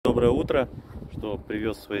Доброе утро. Что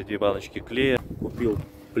привез свои 2 баночки клея. Купил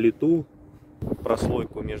плиту,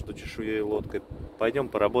 прослойку между чешуей и лодкой. Пойдем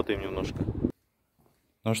поработаем немножко.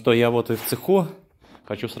 Ну что, я вот и в цеху.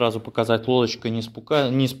 Хочу сразу показать, лодочка не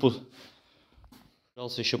спускалась.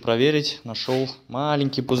 Пытался еще проверить. Нашел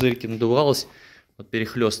маленькие пузырьки, надувалось. Вот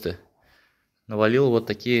перехлесты. Навалил вот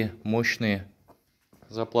такие мощные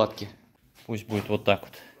заплатки. Пусть будет вот так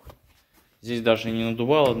вот. Здесь даже не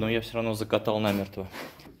надувало, но я все равно закатал намертво.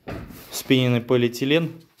 Спиненный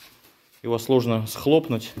полиэтилен. Его сложно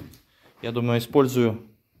схлопнуть. Я думаю, использую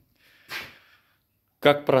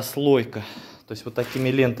как прослойка. То есть вот такими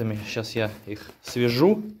лентами. Сейчас я их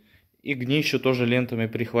свяжу. И гнищу тоже лентами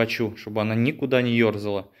прихвачу, чтобы она никуда не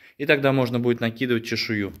ерзала. И тогда можно будет накидывать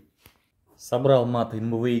чешую. Собрал маты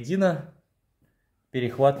воедино.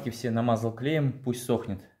 Перехватки все намазал клеем. Пусть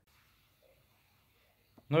сохнет.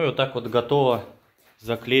 Ну и вот так вот готово.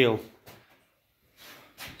 Заклеил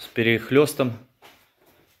с перехлестом.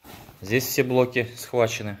 Здесь все блоки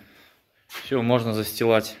схвачены. Все, можно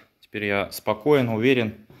застилать. Теперь я спокоен,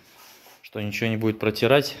 уверен, что ничего не будет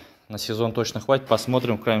протирать. На сезон точно хватит.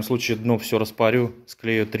 Посмотрим. В крайнем случае дно все распарю.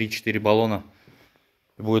 Склею 3-4 баллона.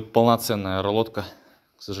 И будет полноценная аэролодка.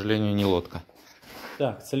 К сожалению, не лодка.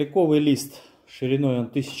 Так, целиковый лист. Шириной он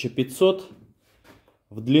 1500.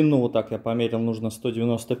 В длину, вот так я померил, нужно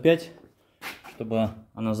 195, чтобы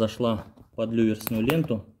она зашла под люверсную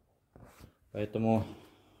ленту. Поэтому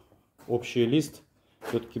общий лист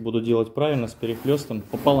все-таки буду делать правильно, с перехлестом.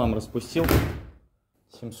 Пополам распустил.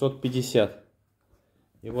 750.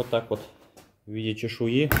 И вот так вот в виде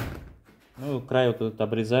чешуи. Ну, край вот этот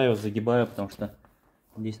обрезаю, загибаю, потому что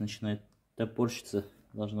здесь начинает топорщиться.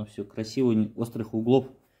 Должно все красиво, острых углов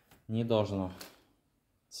не должно.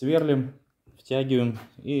 Сверлим. Втягиваем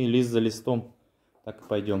и лист за листом так и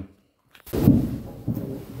пойдем.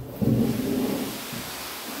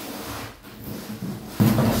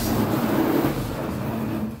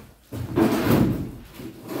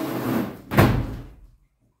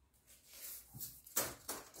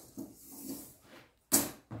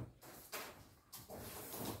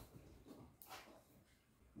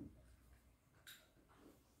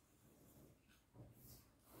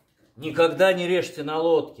 Никогда не режьте на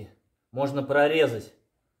лодке. Можно прорезать.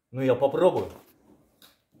 Ну, я попробую.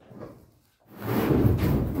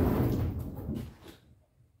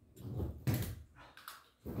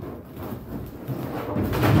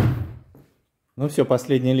 Ну все,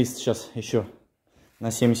 последний лист сейчас еще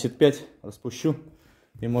на 75 распущу.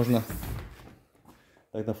 И можно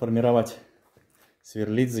тогда формировать,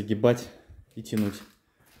 сверлить, загибать и тянуть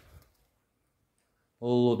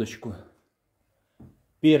лодочку.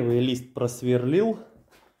 Первый лист просверлил.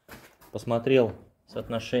 Посмотрел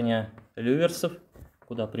соотношение люверсов,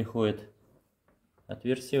 куда приходит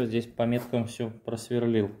отверстие. Вот здесь по меткам все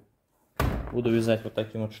просверлил. Буду вязать вот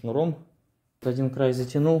таким вот шнуром. Один край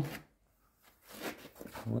затянул.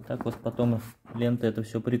 Вот так вот потом лента это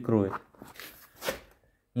все прикроет.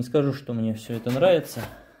 Не скажу, что мне все это нравится,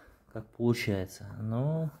 как получается,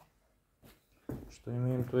 но что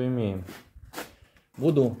имеем, то имеем.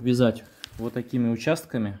 Буду вязать вот такими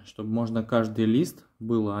участками, чтобы можно каждый лист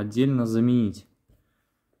было отдельно заменить.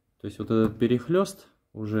 То есть вот этот перехлест,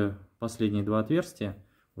 уже последние 2 отверстия,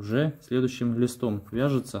 уже следующим листом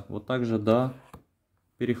вяжется вот так же до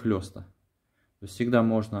перехлеста. То есть всегда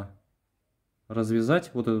можно развязать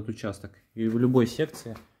вот этот участок и в любой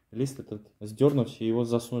секции лист этот сдернуть и его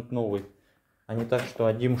засунуть новый. А не так, что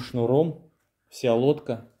одним шнуром вся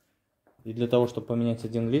лодка. И для того, чтобы поменять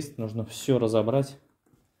один лист, нужно все разобрать.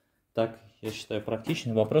 Так, я считаю,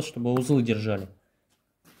 практичный. Вопрос, чтобы узлы держали.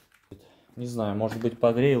 Не знаю, может быть,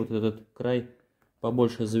 погрею вот этот край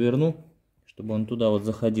побольше заверну, чтобы он туда вот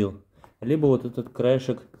заходил. Либо вот этот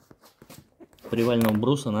краешек привального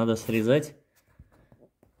бруса надо срезать,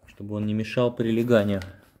 чтобы он не мешал прилеганию.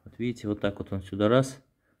 Вот видите, вот так вот он сюда раз,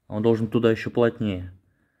 а он должен туда еще плотнее.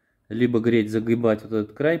 Либо греть, загибать вот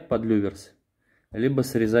этот край под люверс, либо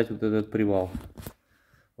срезать вот этот привал.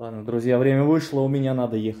 Ладно, друзья, время вышло, у меня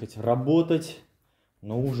надо ехать работать,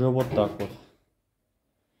 но уже вот так вот.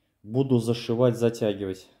 Буду зашивать,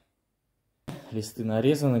 затягивать. Листы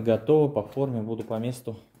нарезаны, готовы, по форме буду по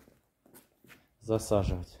месту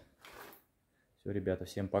засаживать. Все, ребята,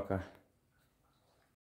 всем пока.